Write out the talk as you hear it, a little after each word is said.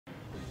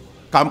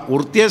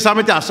වෘත්තීය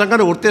සමිතිය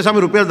අසංගත වෘත්තීය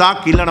සමිතිය රුපියල්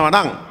 1000ක් ඉල්ලනවා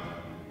නම්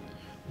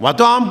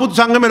වතු ආම්පුත්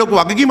සංගමේ ලොකු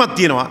වගකීමක්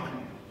තියෙනවා.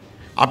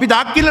 අපි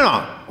 1000ක්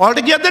ඉල්ලනවා.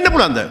 ඔයාලට කීයක් දෙන්න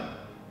පුළුවන්ද?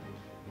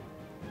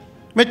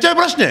 මෙච්චර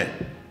ප්‍රශ්නේ.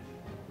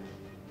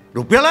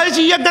 රුපියල්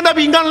 600ක් ගන්න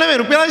අපි ඉංගන්න නෙවෙයි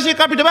රුපියල්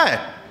 600ක් අපිට බෑ.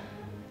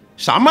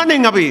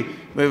 සාමාන්‍යයෙන් අපි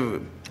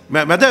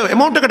මැද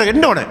amount එකට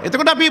එන්න ඕනේ.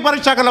 එතකොට අපි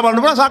පරීක්ෂා කරලා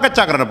බලන්න පුළුවන්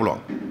සාකච්ඡා කරන්න පුළුවන්.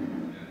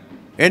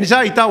 ඒ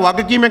නිසා ඊට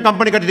වගකීමෙන්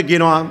කම්පැනි කටට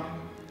කියනවා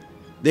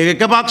දෙක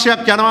එක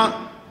පාක්ෂයක් යනවා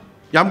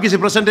යම් කිසි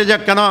percentage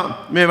එකක්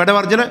යනවා මේ වැඩ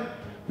වර්ජන.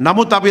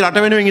 නමුත් අපි රට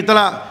වෙනුවෙන්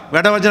ඉතලා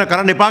වැඩ වර්ජන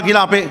කරන්න එපා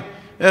කියලා අපේ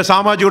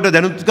සමාජයට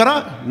දැනුත් කරා.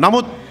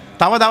 නමුත්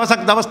තව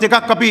දවස්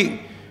දෙකක් අපි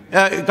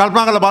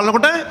කල්පනා කරලා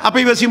බලනකොට අපි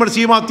ඉවසීමට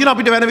සීමාවක් තියෙනවා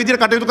අපිට වෙන විදිහට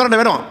කටයුතු කරන්න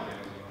වෙනවා.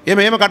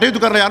 එහෙම කටයුතු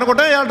කරලා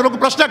යනකොට එයාලට ලොකු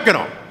ප්‍රශ්නයක්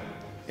වෙනවා.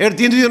 ඒකට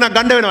තීන්දුවක්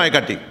ගන්න වෙනවා ඒ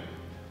කට්ටිය.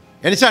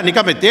 ඒ නිසා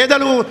නිකම් මේ තේ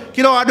දළු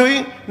කිලෝ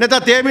අඩුයි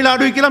නැත්නම් තේ මිල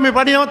අඩුයි කියලා මේ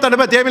පඩි නවත්තන්න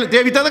බෑ.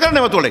 තේ විතරද කරන්නේ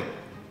නැවතුලේ.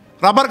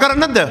 රබර්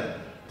කරන්නේ නැද්ද?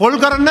 පොල්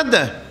කරන්නේ නැද්ද?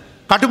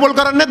 කටු පොල්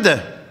කරන්නේ නැද්ද?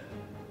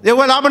 ඒව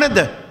ලාභ නැද්ද?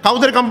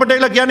 කවුද කම්පැනි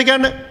එකලා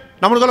කියන්නේ?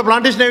 නමුරුගල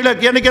ප්ලාන්ටේෂන් ඇවිල්ලා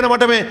කියන්නේ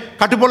මට මේ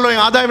කටු පොල් වලින්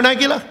ආදායම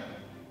නැහැ කියලා.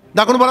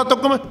 දකුණු බලත්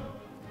ඔක්කොම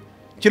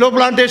කිලෝ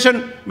ප්ලාන්ටේෂන්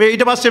මේ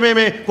ඊට පස්සේ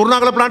මේ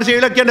කුරුණාගල ප්ලාන්ටේෂන්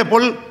ඇවිල්ලා කියන්නේ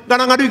පොල්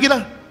ගණන් අඩුයි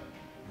කියලා.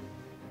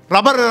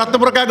 රබර්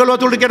රත්නපුර කෑගල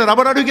වතුලට කියන්නේ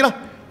රබර් අඩුයි කියලා.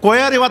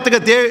 කොහේ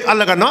වත්තක තේ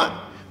අල්ල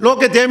ගන්නවා.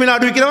 ලෝකේ තේ මිල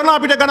අඩුයි කියලා වුණා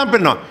අපිට ගණන්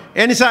පෙන්නනවා.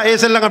 ඒ නිසා ඒ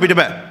සෙල්ලම් අපිට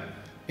බෑ.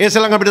 ඒ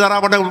සෙල්ලම් අපිට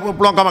දරා ගන්න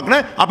පුළුවන් කමක්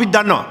නැහැ. අපිත්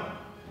දන්නවා.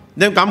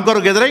 දැන්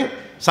කම්කරු ගෙදරින්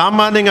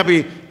සාමාන්‍යයෙන් අපි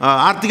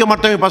ආර්ථික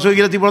මට්ටමේ පසුවේ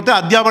කියලා තිබුණොත්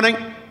අධ්‍යාපනයෙන්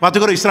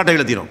වතුකරු ඉස්සරහට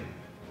ඇවිල්ලා තියෙනවා.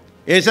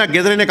 ඒ නිසා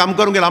ගෙදරින්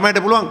කම්කරුන්ගේ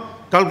ළමයිට පුළුවන්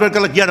කැල්කියුලේට්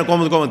කරලා කියන්න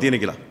කොහොමද තියෙන්නේ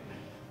කියලා.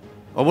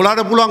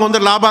 ඔබලාට පුළුවන් හොඳ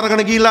ලාභ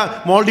අරගෙන ගිහිල්ලා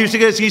මෝල්ඩීව්ස්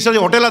එකේ සීසල්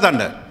හොටෙල්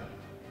හදන්න.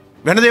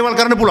 වෙන දේවල්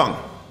කරන්න පුළුවන්.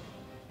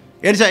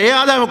 ඒ නිසා ඒ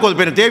ආදායම කොහොමද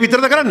වෙන්නේ? තේ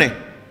විතරද කරන්නේ?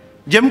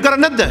 ජෙම්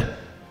කරන්නේ නැද්ද?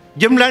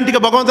 ජෙම් ලෑන්ඩ් ටික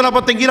භගවන්තලා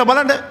පත්තෙන් කියලා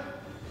බලන්න.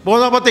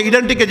 බෝධා පත්තේ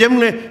ඉඩම් ටික ජෙම්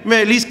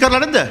මේ ලීස් කරලා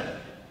නැද්ද?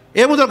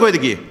 ඒ මුදල් කොහෙද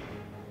ගියේ?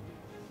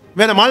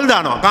 වෙන මල්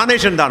දානවා,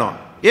 කානේෂන් දානවා.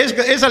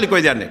 ඒ සල්ලි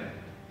කොහෙද යන්නේ?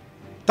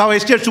 තව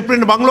එස්ටේට්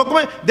සුප්‍රීම් බංගලෝ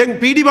ඔක්කොම දැන්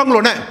පීඩි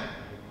බංගලෝ නැහැ.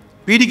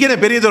 පීඩි කියන්නේ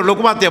පෙරියදොර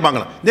ලොකු මාත්‍ය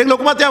බංගලා. දැන්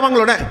ලොකු මාත්‍ය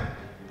බංගලෝ නැහැ.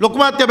 ලොකු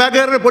මාත්‍ය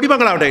බෑගරේ පොඩි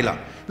බංගලාවට ඇවිල්ලා.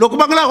 ලොකු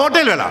බංගලා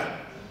හෝටල් වෙලා.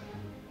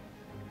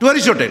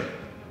 Tourist hotel.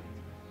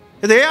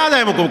 ඒ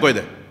ආදායම කොහොමද?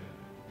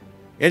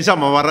 ඒ නිසා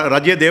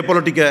රජයේ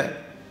දේපොළ ටික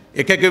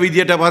එක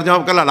විදියට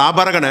පරිචාම් කරලා ලාභ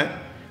අරගෙන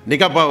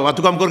නික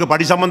වතුකම් කරක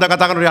පඩි සම්බන්ධ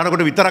කතා කරන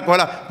යනකොට විතරක්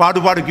ඔයාලා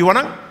පාඩු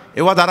කිව්වනම්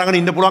ඒවත් අරගෙන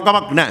ඉන්න පුළුවන්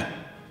කමක් නැහැ.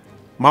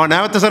 මම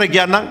නැවත සැර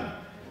කියන්නම්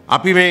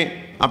අපි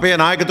මේ අපේ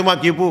නායකතුමා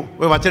කියපු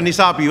ওই වචන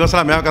නිසා අපි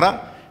ඉවසලා මේව කරා.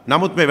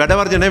 නමුත් මේ වැඩ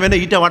වර්ජන වෙන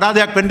ඊට වඩා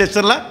දෙයක් වෙන්න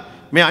ඉස්සෙල්ලා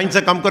මේ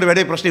අහිංසක කම්කරු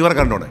වැඩේ ප්‍රශ්න ඉවර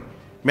කරන්න ඕනේ.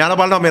 මේ අන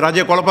බලනවා මේ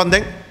රජයේ කොළපන්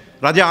දැන්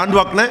රජයේ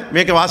ආණ්ඩුවක් නැහැ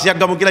මේකේ වාසියක්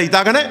ගමු කියලා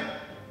හිතාගෙන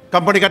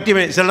කම්පැනි කට්ටිය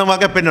මේ සෙල්ලම්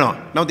වාගයක් පෙන්නනවා.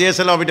 නමුත් ඒ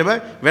සෙල්ලම් අපිට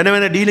බෑ.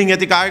 වෙන ඩීලින්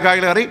ඇති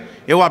කායකාගල හරි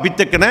ඒවා අපිත්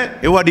එක්ක නැහැ.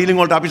 ඒවා ඩීලින්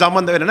වලට අපි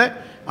සම්බන්ධ වෙන්නේ නැහැ.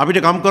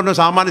 අපිට කම් කරන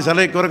සාමාන්‍ය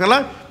සැලේ ඉවර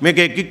කරලා මේක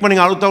ඉක්මනින්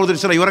අලුත් අවුරුදු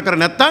ඉස්සලා ඉවර කර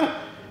නැත්නම්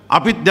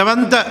අපිත්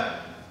දෙවන්ත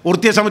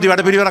වෘත්තීය සමිති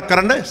වැඩ පිළිවෙලක්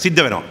කරන්න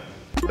සිද්ධ වෙනවා.